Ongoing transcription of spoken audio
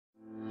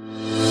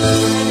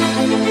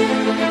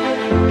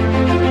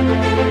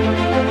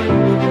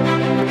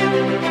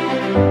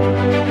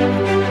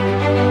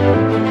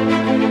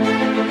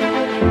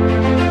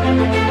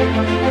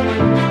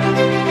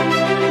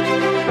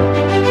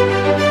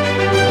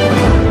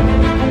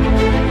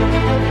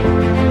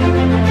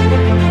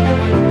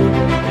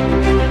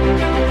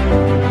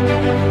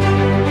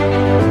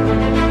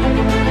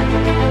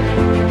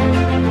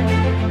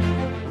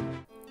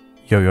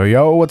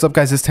Yo, what's up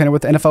guys, it's Tanner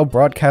with NFL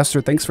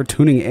Broadcaster. Thanks for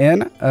tuning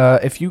in.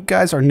 If you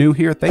guys are new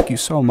here, thank you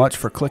so much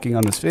for clicking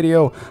on this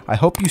video. I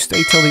hope you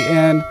stay till the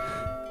end.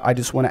 I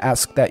just want to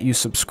ask that you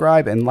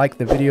subscribe and like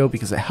the video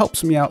because it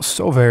helps me out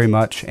so very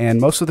much. And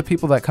most of the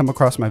people that come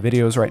across my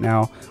videos right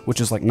now,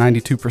 which is like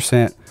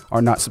 92%,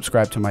 are not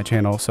subscribed to my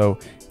channel. So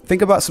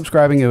think about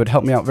subscribing, it would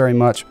help me out very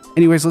much.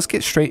 Anyways, let's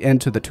get straight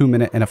into the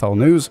 2-minute NFL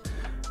news.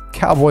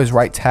 Cowboys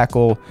right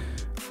tackle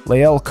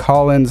La'el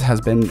Collins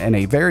has been in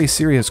a very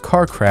serious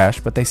car crash,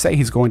 but they say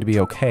he's going to be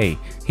okay.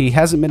 He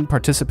hasn't been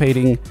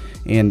participating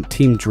in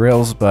team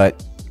drills,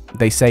 but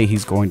they say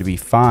he's going to be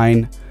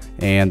fine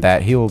and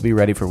that he will be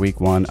ready for week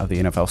 1 of the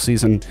NFL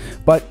season.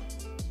 But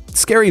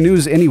scary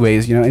news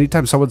anyways, you know,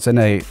 anytime someone's in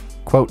a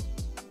quote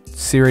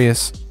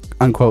serious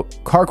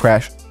unquote car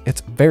crash,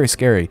 it's very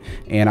scary,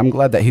 and I'm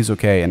glad that he's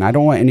okay, and I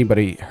don't want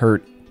anybody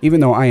hurt. Even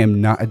though I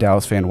am not a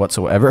Dallas fan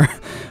whatsoever,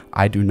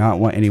 I do not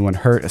want anyone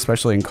hurt,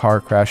 especially in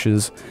car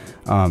crashes.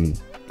 I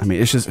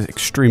mean, it's just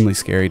extremely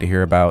scary to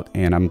hear about,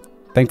 and I'm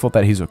thankful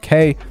that he's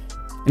okay.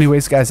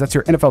 Anyways, guys, that's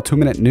your NFL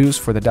 2-minute news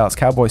for the Dallas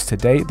Cowboys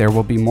today. There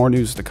will be more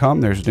news to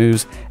come. There's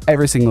news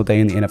every single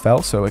day in the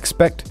NFL, so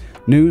expect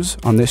news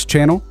on this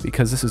channel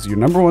because this is your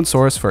 #1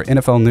 source for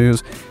NFL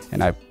news,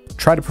 and I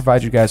try to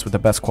provide you guys with the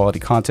best quality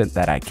content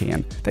that I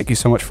can. Thank you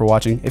so much for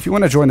watching. If you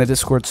want to join the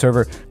Discord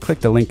server, click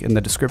the link in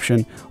the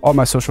description. All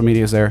my social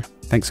media is there.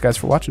 Thanks guys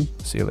for watching.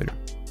 See you later.